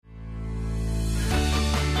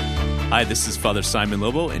Hi, this is Father Simon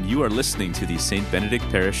Lobo, and you are listening to the St. Benedict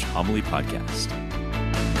Parish Homily Podcast.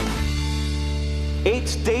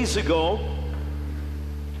 8 days ago,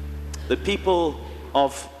 the people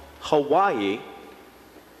of Hawaii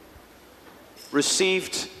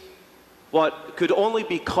received what could only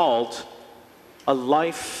be called a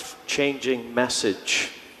life-changing message.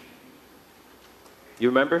 You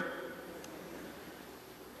remember?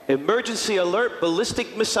 Emergency alert,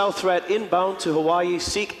 ballistic missile threat inbound to Hawaii,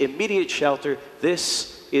 seek immediate shelter.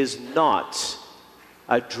 This is not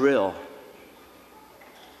a drill.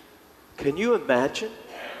 Can you imagine?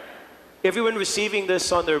 Everyone receiving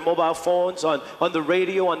this on their mobile phones, on the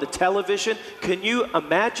radio, on the television. Can you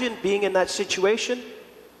imagine being in that situation?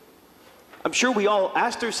 I'm sure we all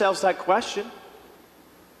asked ourselves that question.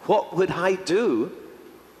 What would I do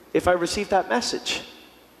if I received that message?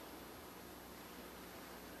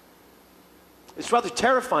 It's rather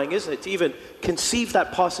terrifying, isn't it, to even conceive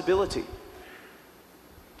that possibility.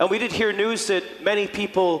 And we did hear news that many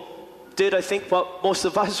people did, I think, what most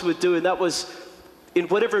of us would do, and that was in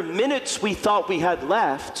whatever minutes we thought we had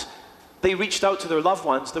left, they reached out to their loved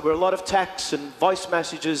ones. There were a lot of texts and voice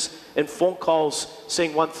messages and phone calls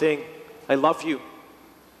saying one thing: I love you.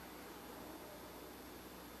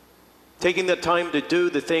 Taking the time to do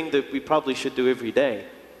the thing that we probably should do every day.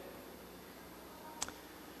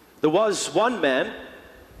 There was one man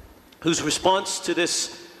whose response to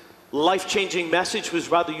this life-changing message was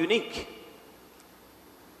rather unique.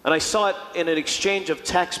 And I saw it in an exchange of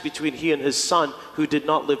text between he and his son, who did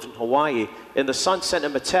not live in Hawaii. And the son sent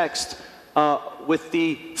him a text with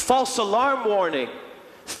the false alarm warning.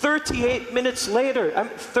 38 minutes later,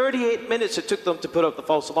 38 minutes it took them to put up the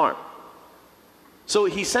false alarm. So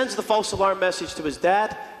he sends the false alarm message to his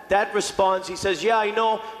dad. Dad responds, he says, yeah, I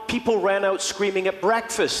know, people ran out screaming at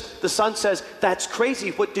breakfast. The son says, that's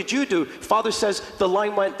crazy, what did you do? Father says, the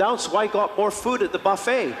line went down, so I got more food at the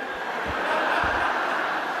buffet.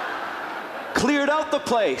 Cleared out the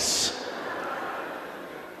place.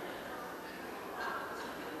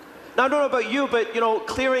 Now, I don't know about you, but,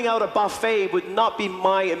 clearing out a buffet would not be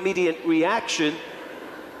my immediate reaction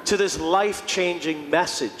to this life-changing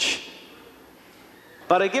message.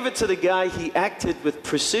 But I give it to the guy. He acted with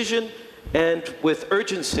precision and with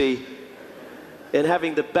urgency in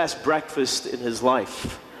having the best breakfast in his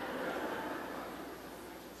life.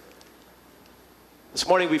 This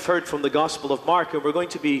morning we've heard from the Gospel of Mark, and we're going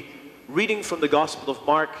to be reading from the Gospel of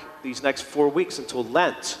Mark these next 4 weeks until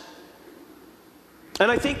Lent.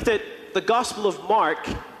 And I think that the Gospel of Mark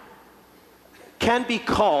can be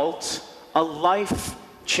called a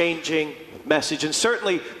life-changing message. And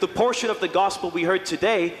certainly the portion of the Gospel we heard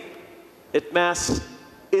today at Mass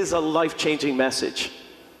is a life-changing message.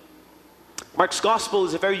 Mark's Gospel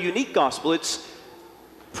is a very unique Gospel. It's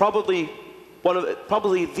probably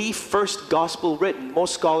the first Gospel written.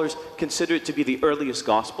 Most scholars consider it to be the earliest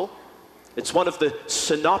Gospel. It's one of the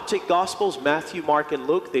synoptic Gospels, Matthew, Mark, and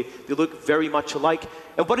Luke. They look very much alike.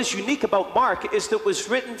 And what is unique about Mark is that it was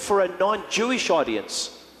written for a non-Jewish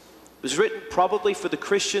audience. It was written probably for the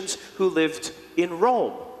Christians who lived in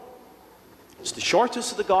Rome. It's the shortest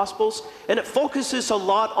of the Gospels, and it focuses a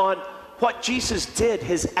lot on what Jesus did,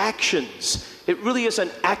 his actions. It really is an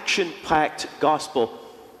action-packed Gospel.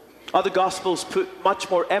 Other Gospels put much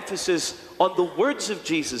more emphasis on the words of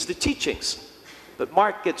Jesus, the teachings. But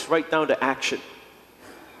Mark gets right down to action.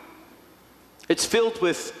 It's filled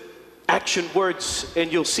with action words,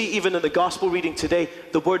 and you'll see even in the Gospel reading today,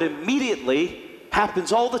 the word immediately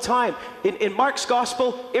happens all the time. In Mark's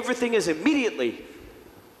Gospel, everything is immediately.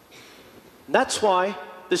 And that's why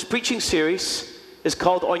this preaching series is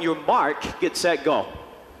called On Your Mark, Get Set, Go.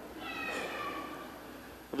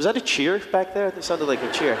 Was that a cheer back there? That sounded like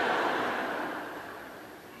a cheer.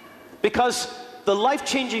 Because the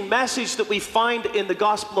life-changing message that we find in the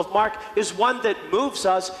Gospel of Mark is one that moves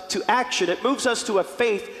us to action. It moves us to a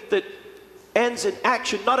faith that ends in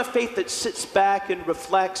action, not a faith that sits back and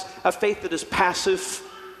reflects, a faith that is passive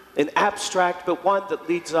and abstract, but one that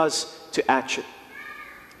leads us to action.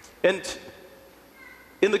 And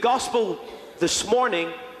in the Gospel this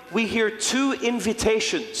morning, we hear two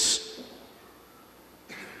invitations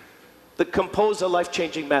that compose a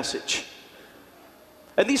life-changing message.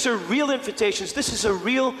 And these are real invitations. This is a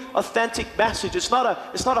real, authentic message. It's not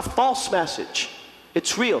a false message.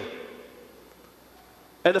 It's real.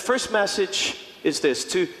 And the first message is this.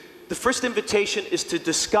 The first invitation is to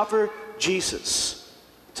discover Jesus.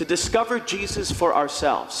 To discover Jesus for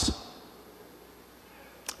ourselves.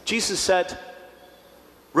 Jesus said,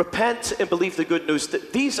 repent and believe the good news.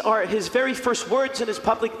 These are his very first words in his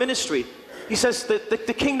public ministry. He says that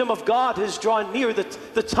the kingdom of God has drawn near, that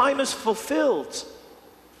the time is fulfilled.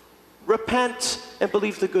 Repent and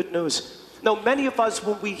believe the good news. Now, many of us,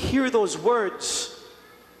 when we hear those words,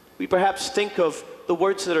 we perhaps think of the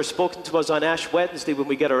words that are spoken to us on Ash Wednesday when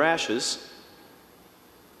we get our ashes.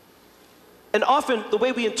 And often, the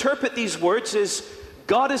way we interpret these words is,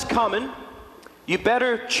 God is coming, you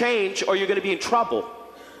better change or you're going to be in trouble,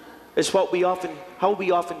 is how we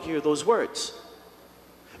often hear those words.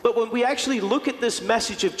 But when we actually look at this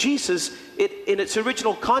message of Jesus, in its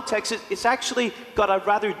original context, it's actually got a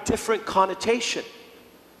rather different connotation.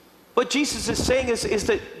 What Jesus is saying is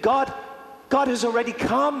that God has already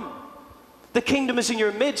come. The kingdom is in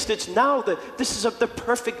your midst. It's now. This is the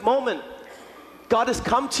perfect moment. God has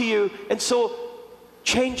come to you, and so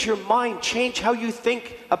change your mind. Change how you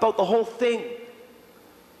think about the whole thing.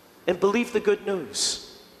 And believe the good news.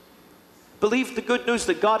 Believe the good news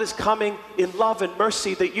that God is coming in love and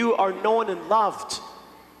mercy, that you are known and loved.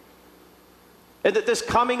 And that this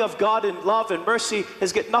coming of God in love and mercy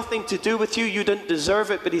has got nothing to do with you. You didn't deserve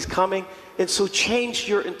it, but He's coming. And so change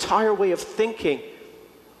your entire way of thinking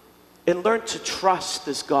and learn to trust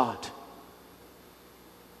this God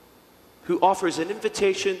who offers an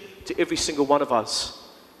invitation to every single one of us.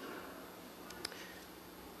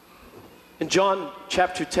 In John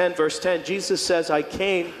chapter 10, verse 10, Jesus says, I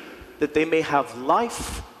came that they may have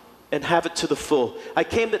life and have it to the full. I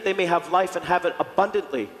came that they may have life and have it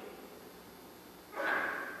abundantly.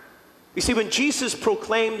 You see, when Jesus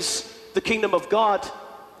proclaims the kingdom of God,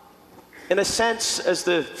 in a sense, as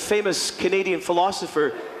the famous Canadian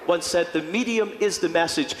philosopher once said, the medium is the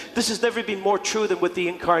message. This has never been more true than with the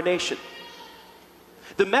incarnation.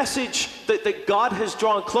 The message that God has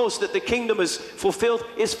drawn close, that the kingdom is fulfilled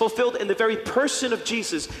in the very person of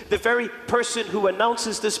Jesus, the very person who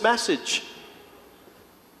announces this message.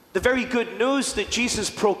 The very good news that Jesus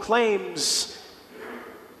proclaims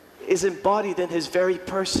is embodied in His very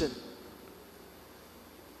person.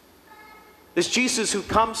 This Jesus who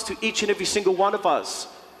comes to each and every single one of us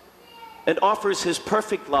and offers His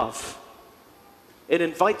perfect love and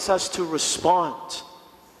invites us to respond.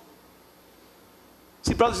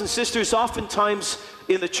 See, brothers and sisters, oftentimes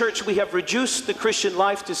in the church we have reduced the Christian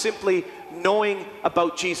life to simply knowing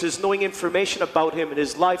about Jesus, knowing information about Him and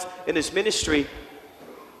His life and His ministry.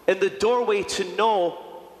 And the doorway to know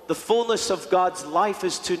the fullness of God's life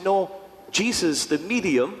is to know Jesus, the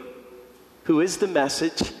medium, who is the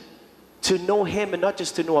message, to know Him and not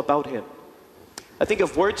just to know about Him. I think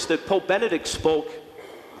of words that Pope Benedict spoke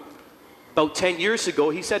about 10 years ago.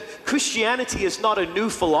 He said, Christianity is not a new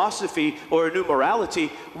philosophy or a new morality.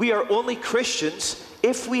 We are only Christians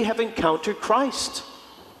if we have encountered Christ.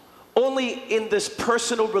 Only in this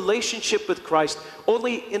personal relationship with Christ,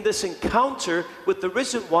 only in this encounter with the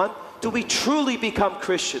risen one, do we truly become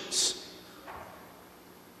Christians.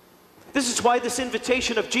 This is why this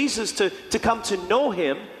invitation of Jesus to come to know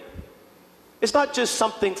Him is not just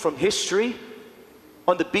something from history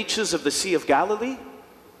on the beaches of the Sea of Galilee.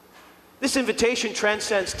 This invitation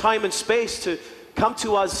transcends time and space to come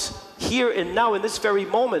to us here and now in this very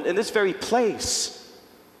moment, in this very place,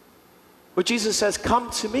 where Jesus says,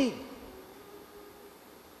 come to me.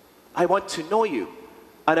 I want to know you,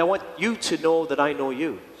 and I want you to know that I know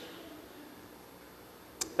you.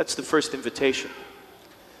 That's the first invitation.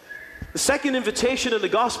 The second invitation in the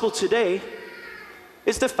gospel today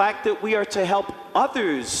is the fact that we are to help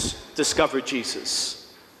others discover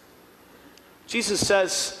Jesus. Jesus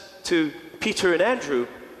says to Peter and Andrew,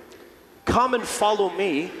 come and follow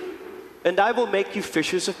me, and I will make you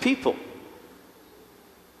fishers of people.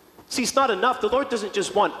 See, it's not enough. The Lord doesn't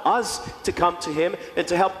just want us to come to Him and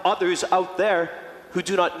to help others out there who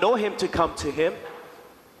do not know Him to come to Him.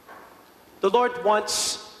 The Lord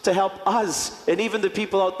wants to help us, and even the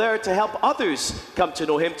people out there, to help others come to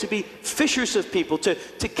know Him, to be fishers of people, to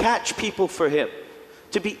catch people for Him,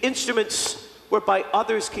 to be instruments whereby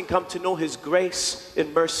others can come to know His grace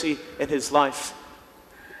and mercy in His life.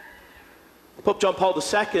 Pope John Paul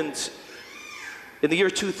II, in the year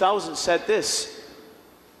 2000, said this,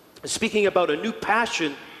 speaking about a new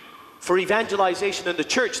passion for evangelization in the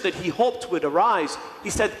church that he hoped would arise.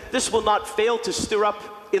 He said, this will not fail to stir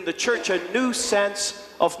up in the church a new sense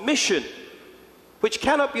of mission, which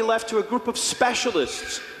cannot be left to a group of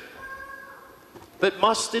specialists, but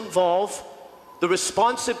must involve the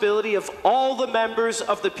responsibility of all the members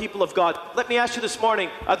of the people of God. Let me ask you this morning,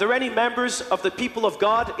 are there any members of the people of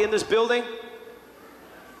God in this building?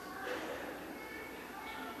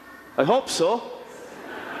 I hope so.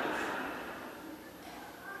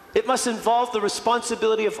 It must involve the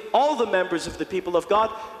responsibility of all the members of the people of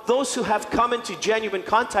God. Those who have come into genuine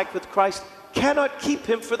contact with Christ cannot keep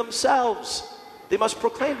Him for themselves. They must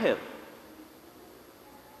proclaim Him.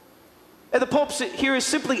 And the Pope here is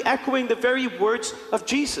simply echoing the very words of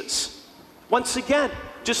Jesus. Once again,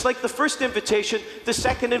 just like the first invitation, the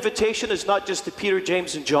second invitation is not just to Peter,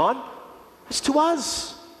 James, and John, it's to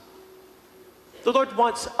us. The Lord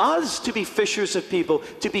wants us to be fishers of people,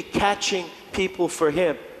 to be catching people for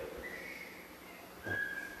Him.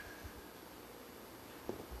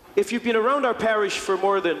 If you've been around our parish for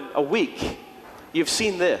more than a week, you've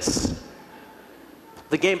seen this,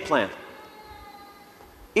 the game plan.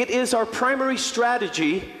 It is our primary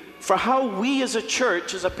strategy for how we as a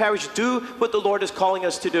church, as a parish, do what the Lord is calling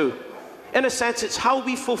us to do. In a sense, it's how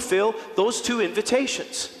we fulfill those two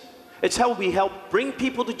invitations. It's how we help bring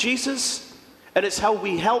people to Jesus, and it's how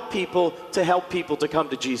we help people to come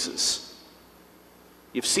to Jesus.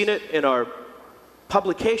 You've seen it in our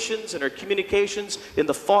publications, in our communications, in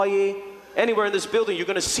the foyer, anywhere in this building, you're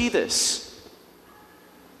going to see this.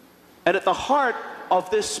 And at the heart of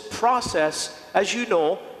this process, as you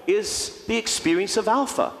know, is the experience of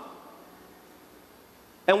Alpha.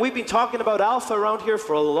 And we've been talking about Alpha around here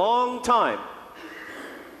for a long time.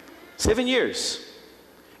 7 years.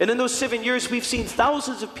 And in those 7 years, we've seen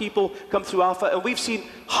thousands of people come through Alpha, and we've seen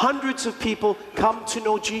hundreds of people come to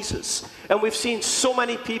know Jesus. And we've seen so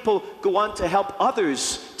many people go on to help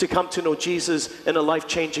others to come to know Jesus in a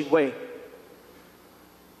life-changing way.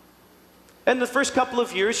 And the first couple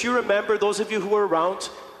of years, you remember, those of you who were around,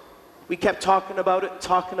 we kept talking about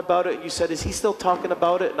it, and you said, is he still talking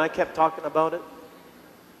about it? And I kept talking about it.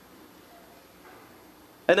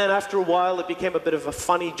 And then after a while, it became a bit of a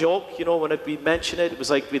funny joke. You know, when we mentioned it, it was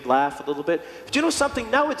like we'd laugh a little bit. But you know something?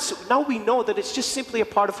 Now we know that it's just simply a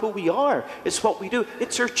part of who we are. It's what we do.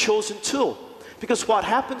 It's our chosen tool. Because what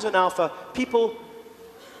happens in Alpha, people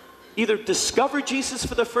either discover Jesus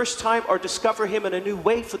for the first time or discover Him in a new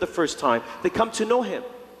way for the first time. They come to know Him.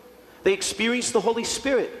 They experience the Holy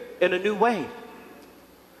Spirit in a new way.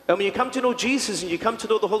 And when you come to know Jesus and you come to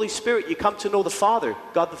know the Holy Spirit, you come to know the Father,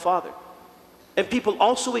 God the Father. And people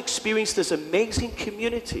also experience this amazing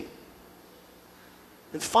community.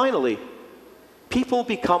 And finally, people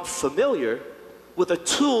become familiar with a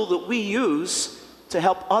tool that we use to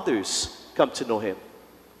help others come to know Him.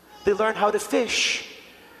 They learn how to fish.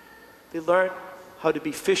 They learn how to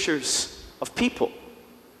be fishers of people.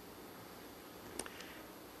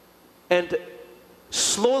 And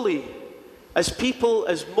slowly, as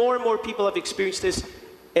more and more people have experienced this,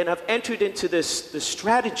 and have entered into the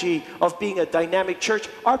strategy of being a dynamic church,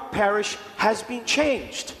 our parish has been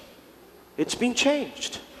changed. It's been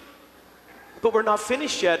changed. But we're not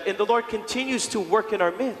finished yet, and the Lord continues to work in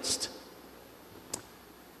our midst.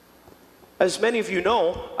 As many of you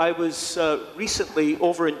know, I was recently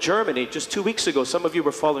over in Germany, just 2 weeks ago. Some of you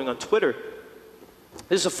were following on Twitter.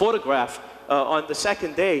 This is a photograph on the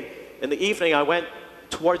second day. In the evening, I went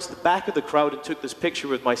towards the back of the crowd and took this picture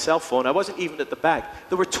with my cell phone. I wasn't even at the back.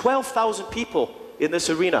 There were 12,000 people in this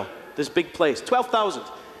arena, this big place, 12,000.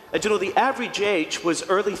 And you know, the average age was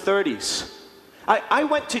early 30s. I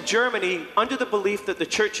went to Germany under the belief that the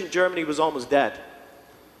church in Germany was almost dead.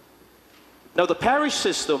 Now, the parish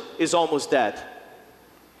system is almost dead.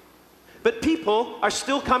 But people are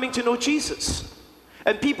still coming to know Jesus.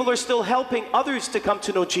 And people are still helping others to come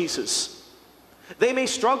to know Jesus. They may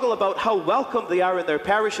struggle about how welcome they are in their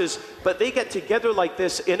parishes, but they get together like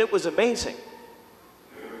this, and it was amazing.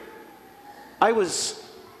 I was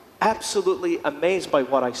absolutely amazed by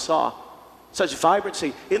what I saw. Such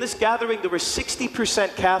vibrancy. In this gathering, there were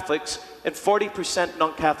 60% Catholics and 40%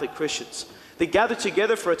 non-Catholic Christians. They gathered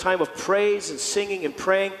together for a time of praise and singing and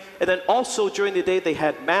praying, and then also during the day they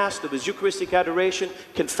had Mass, there was Eucharistic adoration,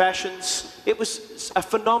 confessions. It was a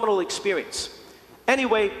phenomenal experience.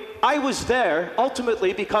 Anyway, I was there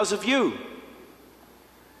ultimately because of you.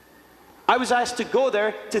 I was asked to go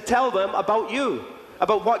there to tell them about you,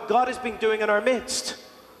 about what God has been doing in our midst.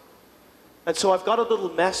 And so I've got a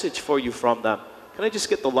little message for you from them. Can I just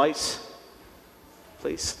get the lights?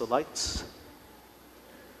 Please, the lights.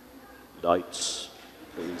 Lights,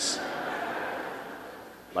 please.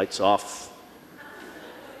 Lights off.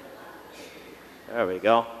 There we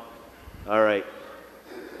go. All right.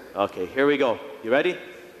 Okay, here we go. You ready?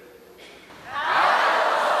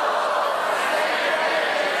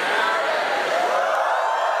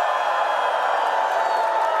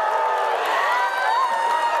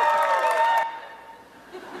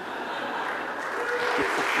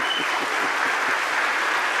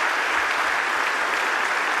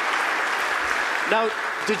 Now,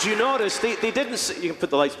 did you notice they didn't say, you can put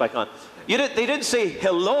the lights back on. They didn't say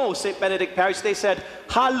hello, St. Benedict Parish. They said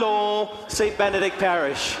hello, St. Benedict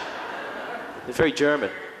Parish. It's very German.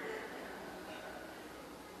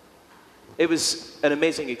 It was an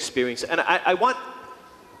amazing experience. And I want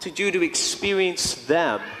wanted you to experience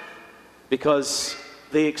them because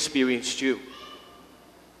they experienced you.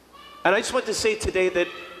 And I just want to say today that,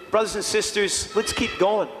 brothers and sisters, let's keep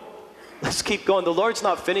going. Let's keep going. The Lord's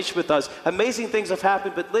not finished with us. Amazing things have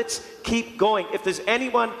happened, but let's keep going. If there's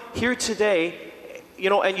anyone here today,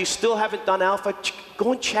 and you still haven't done Alpha,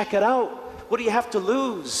 go and check it out. What do you have to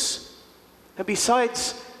lose? And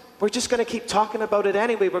besides, we're just going to keep talking about it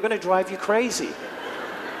anyway. We're going to drive you crazy.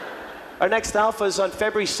 Our next Alpha is on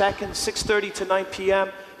February 2nd, 6:30 to 9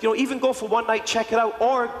 p.m. Even go for one night, check it out,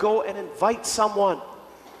 or go and invite someone.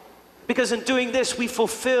 Because in doing this, we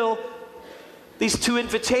fulfill these two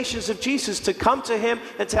invitations of Jesus, to come to him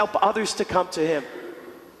and to help others to come to him,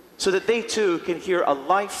 so that they too can hear a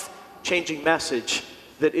life-changing message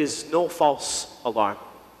that is no false alarm.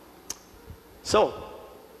 So,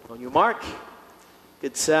 on your mark,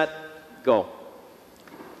 get set, go.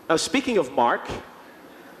 Now, speaking of Mark,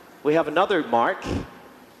 we have another Mark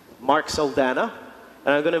Saldana,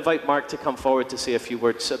 and I'm going to invite Mark to come forward to say a few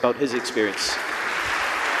words about his experience.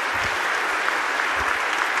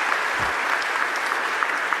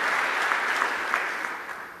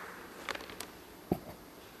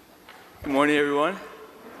 Good morning, everyone.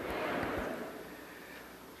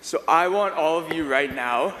 So I want all of you right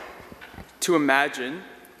now to imagine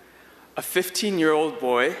a 15-year-old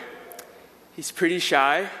boy. He's pretty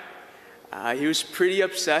shy. He was pretty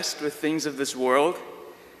obsessed with things of this world,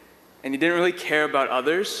 and he didn't really care about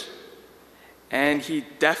others. And he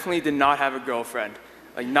definitely did not have a girlfriend,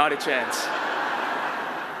 not a chance.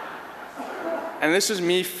 And this was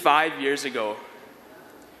me 5 years ago.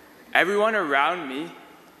 Everyone around me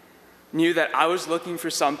knew that I was looking for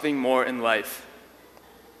something more in life.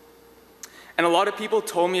 And a lot of people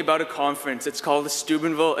told me about a conference. It's called the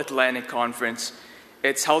Steubenville Atlantic Conference.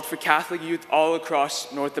 It's held for Catholic youth all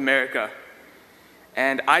across North America.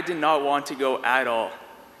 And I did not want to go at all.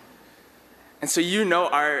 And so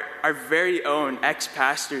our very own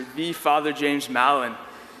ex-pastor, the Father James Mallon,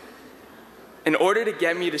 in order to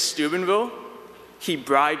get me to Steubenville, he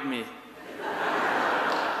bribed me.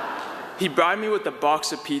 He bribed me with a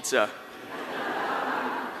box of pizza.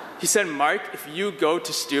 He said, "Mark, if you go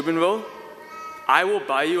to Steubenville, I will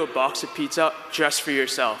buy you a box of pizza just for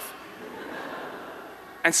yourself."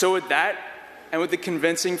 And so with that, and with the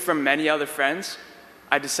convincing from many other friends,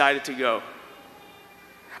 I decided to go.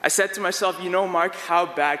 I said to myself, Mark, how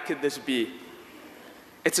bad could this be?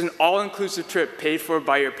 It's an all-inclusive trip paid for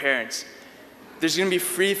by your parents. There's going to be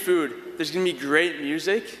free food. There's going to be great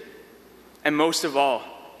music. And most of all,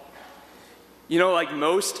 like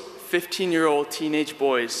most 15-year-old teenage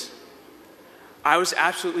boys, I was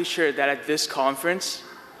absolutely sure that at this conference,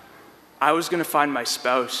 I was going to find my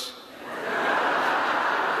spouse.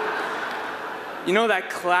 That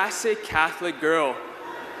classic Catholic girl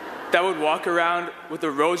that would walk around with a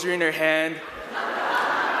rosary in her hand,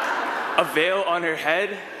 a veil on her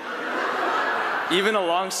head, even a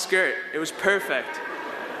long skirt. It was perfect.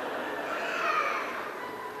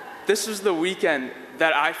 This was the weekend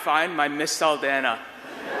that I find my Miss Saldana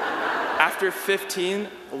after 15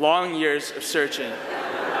 long years of searching.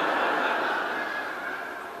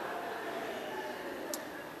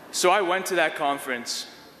 So I went to that conference,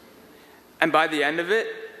 and by the end of it,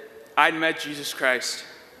 I'd met Jesus Christ,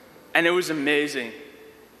 and it was amazing.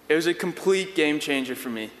 It was a complete game changer for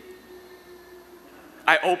me.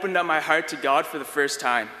 I opened up my heart to God for the first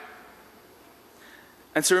time.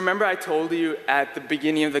 And so remember I told you at the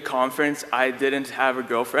beginning of the conference I didn't have a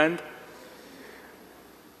girlfriend?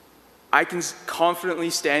 I can confidently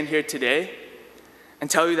stand here today and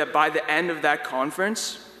tell you that by the end of that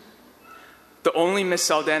conference, the only Miss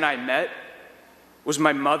Saldana I met was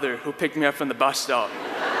my mother, who picked me up from the bus stop.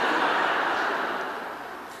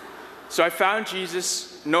 So I found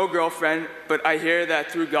Jesus, no girlfriend, but I hear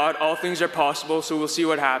that through God all things are possible, so we'll see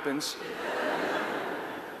what happens.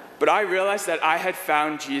 But I realized that I had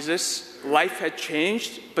found Jesus, life had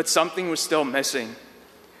changed, but something was still missing.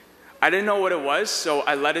 I didn't know what it was, so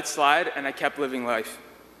I let it slide and I kept living life.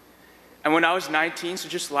 And when I was 19, so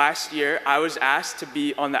just last year, I was asked to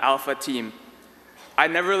be on the Alpha team.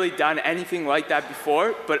 I'd never really done anything like that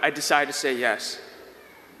before, but I decided to say yes.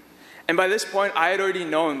 And by this point, I had already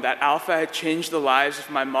known that Alpha had changed the lives of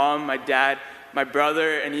my mom, my dad, my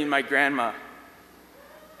brother, and even my grandma.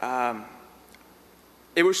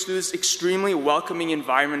 It was through this extremely welcoming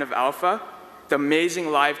environment of Alpha, the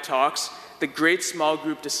amazing live talks, the great small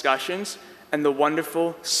group discussions, and the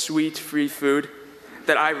wonderful, sweet, free food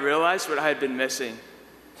that I realized what I had been missing.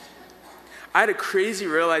 I had a crazy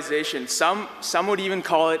realization. Some would even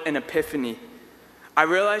call it an epiphany. I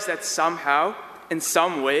realized that somehow, in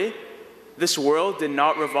some way, this world did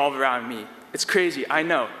not revolve around me. It's crazy, I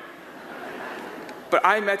know. But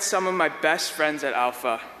I met some of my best friends at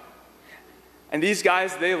Alpha. And these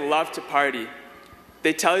guys, they love to party.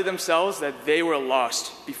 They tell themselves that they were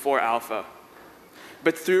lost before Alpha.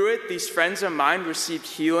 But through it, these friends of mine received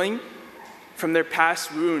healing from their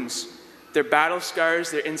past wounds, their battle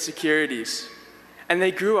scars, their insecurities. And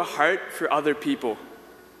they grew a heart for other people.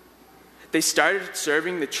 They started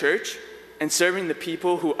serving the church and serving the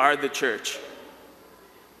people who are the church.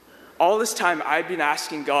 All this time, I've been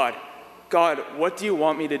asking God, what do you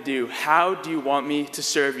want me to do? How do you want me to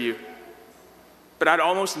serve you? But I'd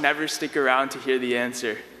almost never stick around to hear the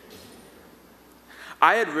answer.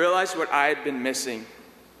 I had realized what I had been missing.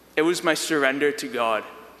 It was my surrender to God.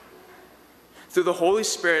 Through the Holy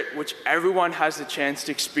Spirit, which everyone has the chance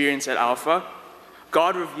to experience at Alpha,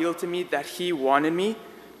 God revealed to me that He wanted me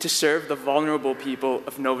to serve the vulnerable people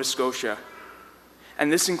of Nova Scotia.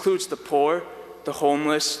 And this includes the poor, the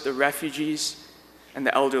homeless, the refugees, and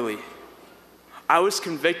the elderly. I was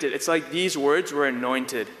convicted. It's like these words were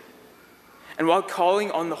anointed. And while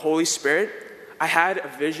calling on the Holy Spirit, I had a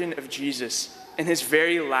vision of Jesus in His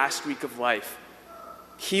very last week of life.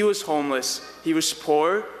 He was homeless, He was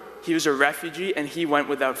poor, He was a refugee, and He went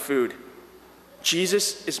without food.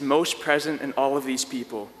 Jesus is most present in all of these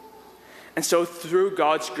people. And so through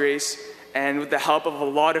God's grace and with the help of a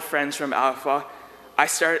lot of friends from Alpha,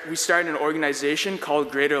 we started an organization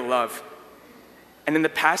called Greater Love. And in the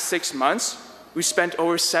past 6 months, we spent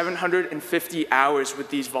over 750 hours with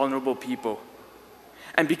these vulnerable people.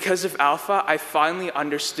 And because of Alpha, I finally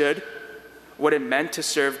understood what it meant to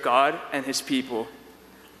serve God and His people.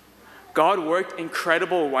 God worked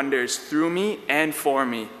incredible wonders through me and for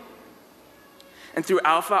me. And through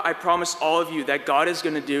Alpha, I promise all of you that God is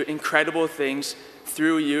going to do incredible things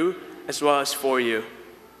through you as well as for you.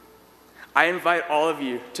 I invite all of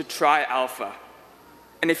you to try Alpha.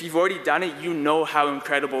 And if you've already done it, you know how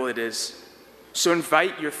incredible it is. So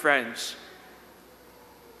invite your friends.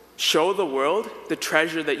 Show the world the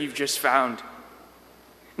treasure that you've just found.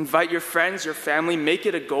 Invite your friends, your family. Make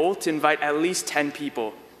it a goal to invite at least 10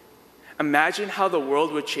 people. Imagine how the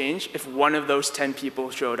world would change if one of those 10 people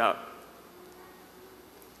showed up.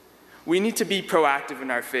 We need to be proactive in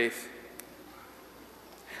our faith.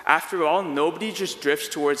 After all, nobody just drifts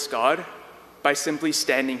towards God by simply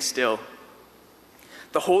standing still.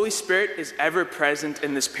 The Holy Spirit is ever present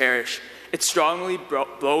in this parish. It's strongly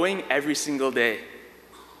blowing every single day.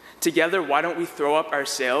 Together, why don't we throw up our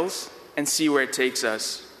sails and see where it takes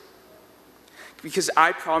us? Because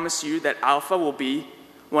I promise you that Alpha will be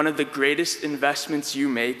one of the greatest investments you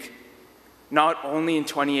make, not only in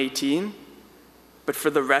 2018, but for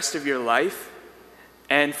the rest of your life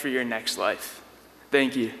and for your next life.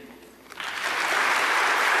 Thank you.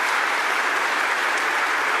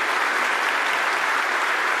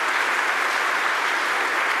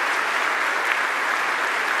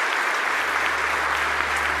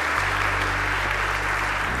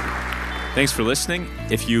 Thanks for listening.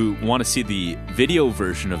 If you want to see the video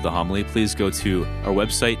version of the homily, please go to our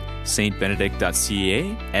website,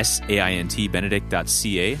 saintbenedict.ca, SAINT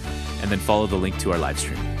benedict.ca, and then follow the link to our live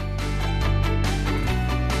stream.